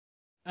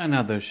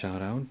Another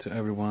shout out to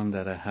everyone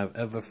that I have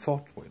ever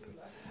fought with,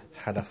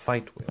 had a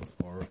fight with,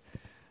 or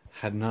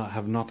have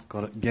not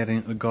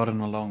gotten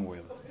along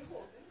with,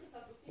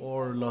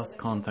 or lost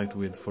contact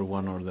with for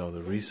one or the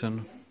other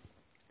reason.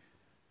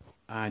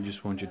 I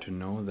just want you to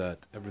know that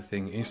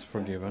everything is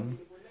forgiven,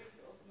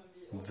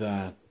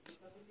 that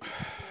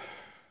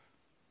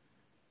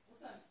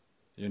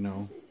you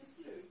know,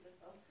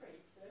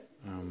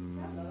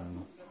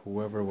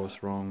 whoever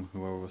was wrong,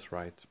 whoever was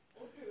right.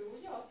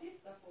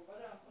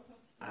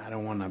 I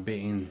don't want to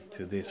be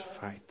into this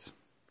fight.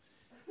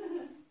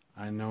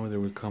 I know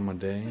there will come a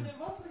day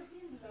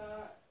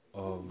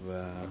of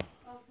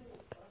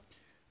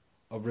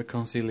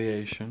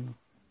reconciliation,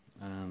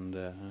 and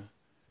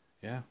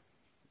yeah,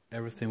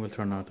 everything will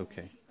turn out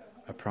okay.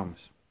 I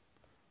promise.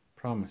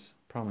 Promise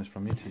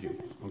from me to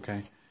you.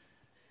 Okay.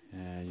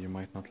 You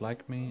might not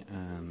like me,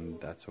 and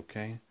that's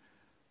okay.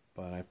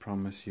 But I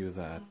promise you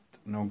that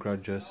no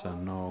grudges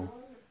and no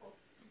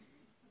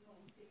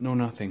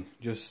nothing.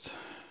 Just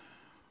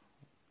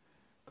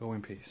go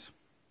in peace.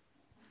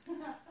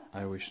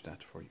 I wish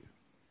that for you.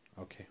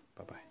 Okay,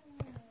 bye-bye.